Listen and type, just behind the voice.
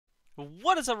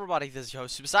What is up, everybody? This is your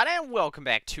host Superstar, and welcome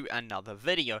back to another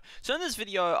video. So in this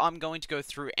video, I'm going to go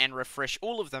through and refresh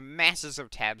all of the masses of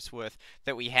tabs worth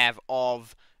that we have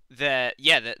of the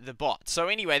bot. So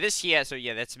anyway, this here, so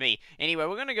yeah, that's me. Anyway,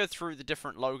 we're gonna go through the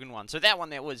different Logan ones. So that one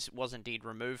that was indeed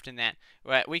removed in that.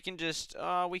 We can just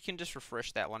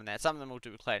refresh that one and that. Some of them will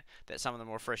declare that some of them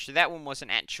will refresh. So that one was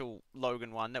an actual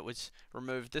Logan one that was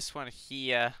removed. This one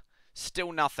here,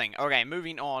 still nothing. Okay,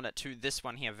 moving on to this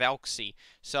one here, Vakzy.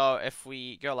 So if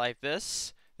we go like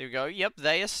this, there we go. Yep,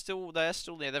 they are still there.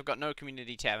 They've got no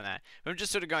community tab in that. I'm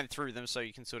just sort of going through them so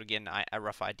you can sort of get a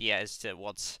rough idea as to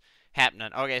what's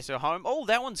happening. Okay, so home. Oh,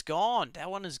 that one's gone. That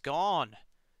one is gone.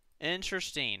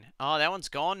 Interesting. Oh, that one's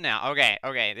gone now. Okay,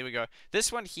 there we go.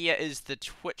 This one here is the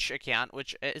Twitch account,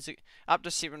 which is up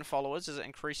to 7 followers. Has it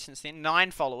increased since then?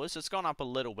 9 followers. So it's gone up a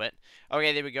little bit.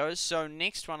 Okay, there we go. So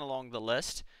next one along the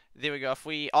list. There we go. If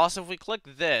we click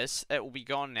this, it will be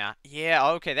gone now. Yeah,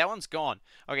 okay, that one's gone.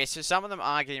 Okay, so some of them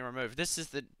are getting removed. This is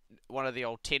one of the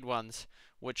old TED ones,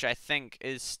 which I think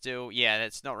is still, yeah,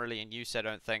 that's not really in use, I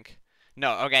don't think.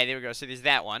 No, okay, there we go. So there's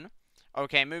that one.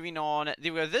 Okay, moving on.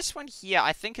 There we go. This one here,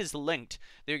 I think, is linked.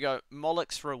 There we go.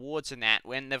 Mouxe rewards and that,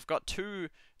 when they've got 2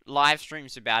 live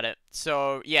streams about it.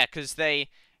 So, yeah, because they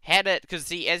had it, because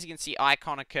as you can see,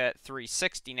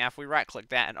 iokona360. Now, if we right-click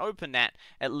that and open that,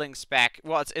 it links back.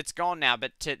 Well, it's gone now,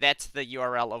 but that's the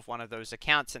URL of one of those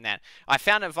accounts in that. I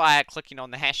found it via clicking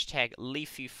on the hashtag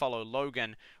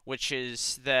LeafyFollowLogan, which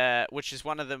is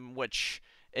one of them, which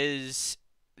is,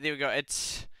 there we go.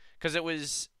 It's because it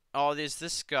was, oh, there's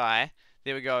this guy.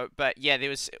 There we go. But yeah, there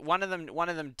was one of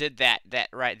them did that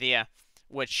right there,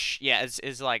 which, yeah,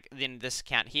 is like then this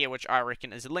account here, which I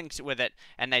reckon is linked with it,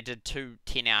 and they did 2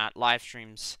 10-hour live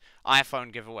streams,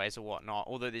 iPhone giveaways or whatnot,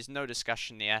 although there's no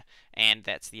discussion there, and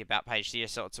that's the about page there,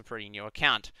 so it's a pretty new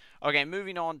account. Okay,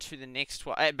 moving on to the next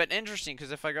one, but interesting,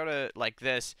 because if I go to like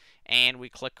this, and we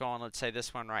click on, let's say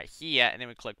this one right here, and then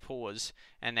we click pause,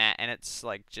 and it's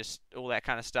like just all that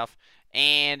kind of stuff.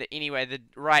 And anyway,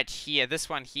 right here, this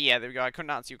one here, there we go. I couldn't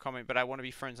answer your comment, but I want to be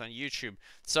friends on YouTube.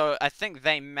 So I think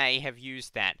they may have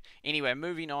used that. Anyway,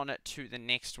 moving on to the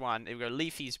next one. There we go,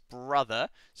 Leafy's brother.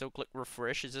 So we'll click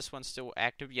refresh. Is this one still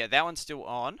active? Yeah, that one's still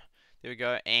on. There we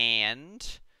go.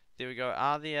 And there we go.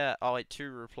 Are there, oh wait,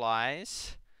 2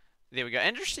 replies. There we go.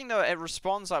 Interesting though, it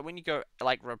responds like when you go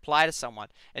like reply to someone,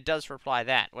 it does reply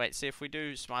that. Wait, see if we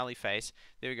do smiley face,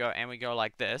 there we go, and we go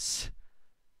like this.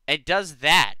 It does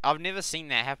that. I've never seen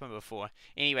that happen before.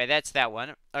 Anyway, that's that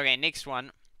one. Okay, next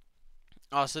one.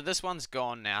 Oh, so this one's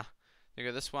gone now. There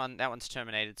we go. This one, that one's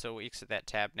terminated, so we'll exit that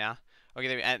tab now. Okay,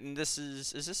 there we go. And this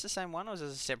is this the same one, or is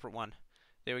this a separate one?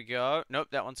 There we go. Nope,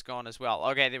 that one's gone as well.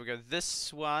 Okay, there we go.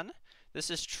 This one, this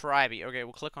is Tribey. Okay,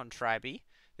 we'll click on Tribey.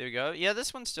 There we go. Yeah,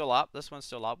 this one's still up. This one's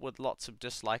still up with lots of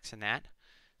dislikes and that.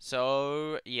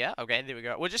 So, yeah, okay, there we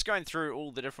go. We're just going through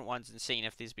all the different ones and seeing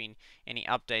if there's been any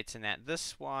updates in that.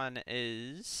 This one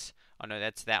is, oh no,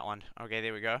 that's that one. Okay,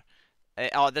 there we go.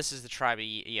 Oh, this is the tribe,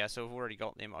 yeah, so we've already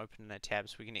got them open in the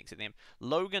tabs, so we can exit them.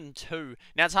 Logan 2.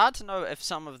 Now, it's hard to know if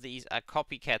some of these are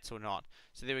copycats or not.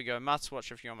 So there we go, must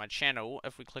watch if you're on my channel.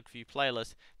 If we click view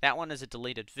playlist, that one is a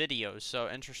deleted video, so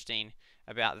interesting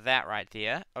about that right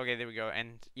there. Okay, there we go,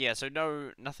 and yeah, so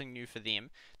nothing new for them.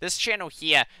 This channel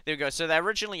here, there we go, so they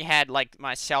originally had, like,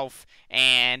 myself,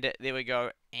 and there we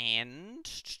go, and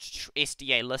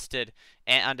SDA listed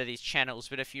under these channels,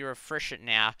 but if you refresh it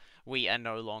now, we are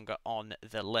no longer on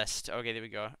the list. Okay, there we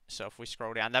go. So if we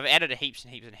scroll down, they've added heaps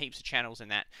and heaps of channels in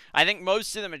that. I think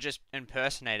most of them are just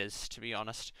impersonators, to be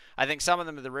honest. I think some of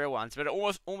them are the real ones, but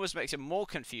it almost makes it more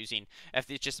confusing if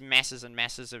there's just masses and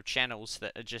masses of channels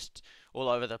that are just all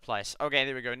over the place. Okay,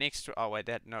 there we go. Next, oh wait,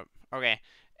 nope. Okay,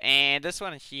 and this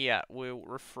one here, we'll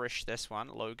refresh this one,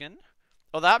 Logan.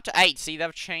 Oh, they're up to 8. See,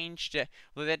 they've changed it.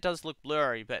 Well, that does look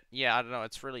blurry, but yeah, I don't know.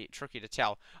 It's really tricky to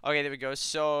tell. Okay, there we go.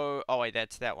 So, oh wait,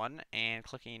 that's that one. And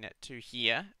clicking it to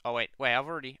here. Oh wait, I've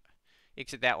already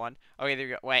exited that one. Okay, there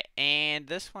we go. Wait, and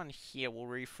this one here will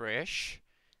refresh.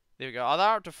 There we go. Oh, they're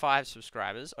up to 5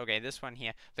 subscribers. Okay, this one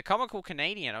here. The Comical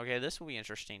Canadian. Okay, this will be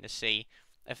interesting to see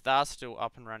if they're still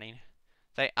up and running.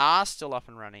 They are still up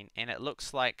and running, and it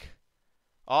looks like,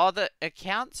 oh, the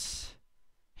accounts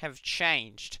have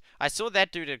changed. I saw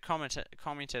that dude had commented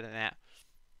on that.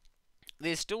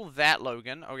 There's still that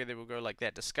Logan. Okay, there we go, like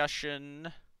that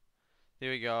discussion.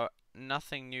 There we go.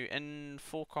 Nothing new. In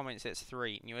 4 comments, that's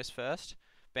 3. Newest first.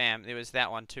 Bam. There was that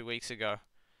one 2 weeks ago.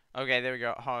 Okay, there we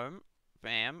go. Home.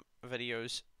 Bam.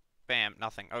 Videos. Bam.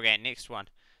 Nothing. Okay, next one.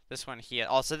 This one here.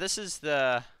 Oh, so this is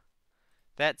the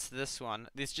That's this one.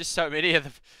 There's just so many of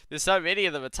them. There's so many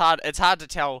of them. It's hard to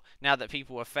tell now that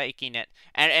people are faking it.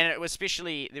 And it was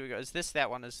especially there we go. Is this that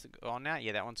one is gone now?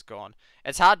 Yeah, that one's gone.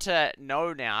 It's hard to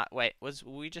know now. Wait, were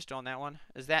we just on that one?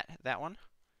 Is that one?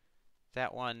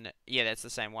 That one? Yeah, that's the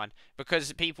same one.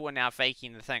 Because people are now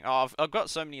faking the thing. Oh, I've got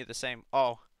so many of the same.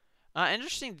 Oh,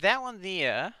 interesting. That one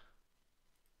there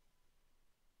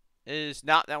is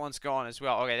nah, that one's gone as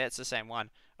well. Okay, that's the same one.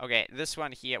 Okay, this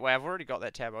one here. Well, I've already got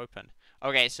that tab open.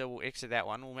 Okay, so we'll exit that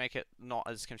one. We'll make it not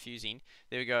as confusing.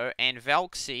 There we go. And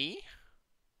Vakzy.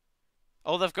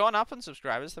 Oh, they've gone up in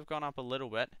subscribers. They've gone up a little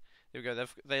bit. There we go.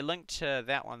 They linked to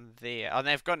that one there. Oh, and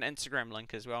they've got an Instagram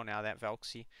link as well now, that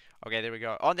Vakzy. Okay, there we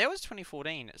go. Oh, that was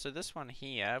 2014. So this one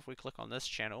here, if we click on this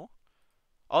channel.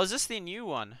 Oh, is this their new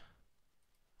one?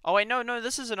 Oh, wait, no,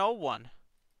 this is an old one.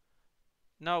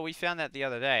 No, we found that the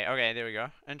other day. Okay, there we go.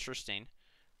 Interesting.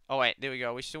 Oh, wait, there we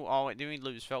go. We still... Oh, wait, did we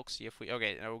lose Vakzy if we...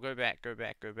 Okay, no, we'll go back, go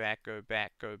back, go back, go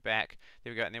back, go back.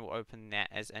 There we go, and then we'll open that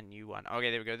as a new one.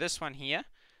 Okay, there we go. This one here.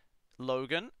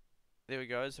 Logan. There we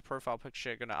go. Is the profile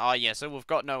picture gonna... Oh, yeah, so we've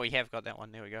got... No, we have got that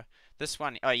one. There we go. This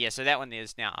one... Oh, yeah, so that one there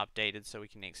is now updated, so we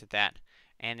can exit that.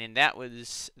 And then that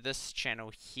was this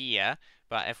channel here.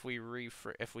 But if we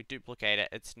duplicate it,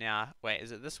 it's now... Wait,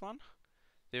 is it this one?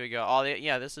 There we go. Oh,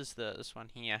 yeah, this is this one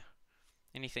here.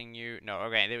 Anything new? No.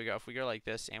 Okay, there we go. If we go like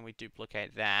this and we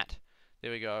duplicate that,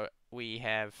 there we go. We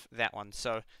have that one.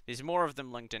 So there's more of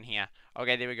them linked in here.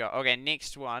 Okay, there we go. Okay,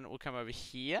 next one, we'll come over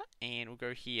here and we'll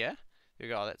go here. There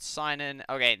we go. Let's sign in.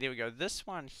 Okay, there we go. This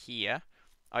one here.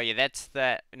 Oh yeah, that's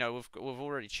that. No, we've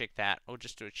already checked that. We'll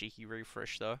just do a cheeky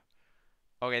refresh though.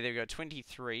 Okay, there we go.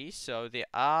 23. So there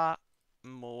are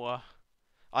more.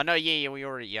 Oh no, yeah, we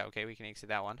already. Yeah, okay, we can exit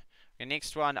that one. Okay,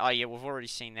 next one. Oh yeah, we've already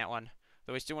seen that one.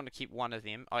 But we still want to keep one of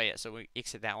them. Oh yeah, so we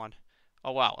exit that one.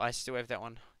 Oh wow, I still have that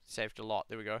one saved a lot.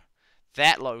 There we go.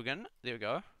 That Logan. There we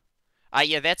go.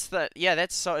 Yeah, that's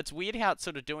so it's weird how it's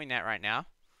sort of doing that right now.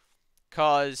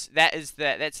 Cause that's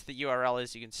the URL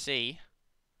as you can see.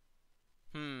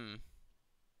 Oh,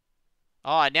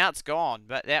 now it's gone,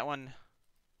 but that one.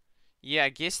 Yeah, I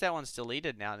guess that one's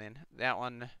deleted now then. That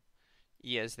one.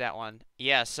 Yeah, is that one.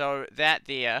 Yeah, so that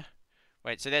there.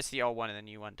 Wait, so that's the old one and the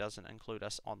new one doesn't include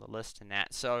us on the list in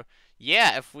that. So,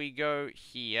 yeah, if we go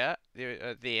here,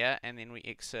 there, and then we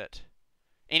exit.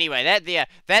 Anyway, that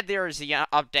there is the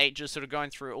update, just sort of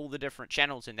going through all the different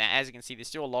channels in that. As you can see, there's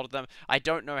still a lot of them. I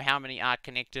don't know how many are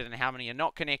connected and how many are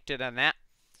not connected and that.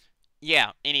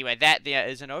 Yeah, anyway, that there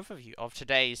is an overview of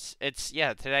today's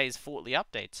Fortly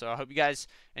update. So I hope you guys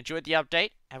enjoyed the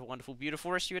update. Have a wonderful,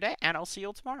 beautiful rest of your day, and I'll see you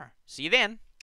all tomorrow. See you then.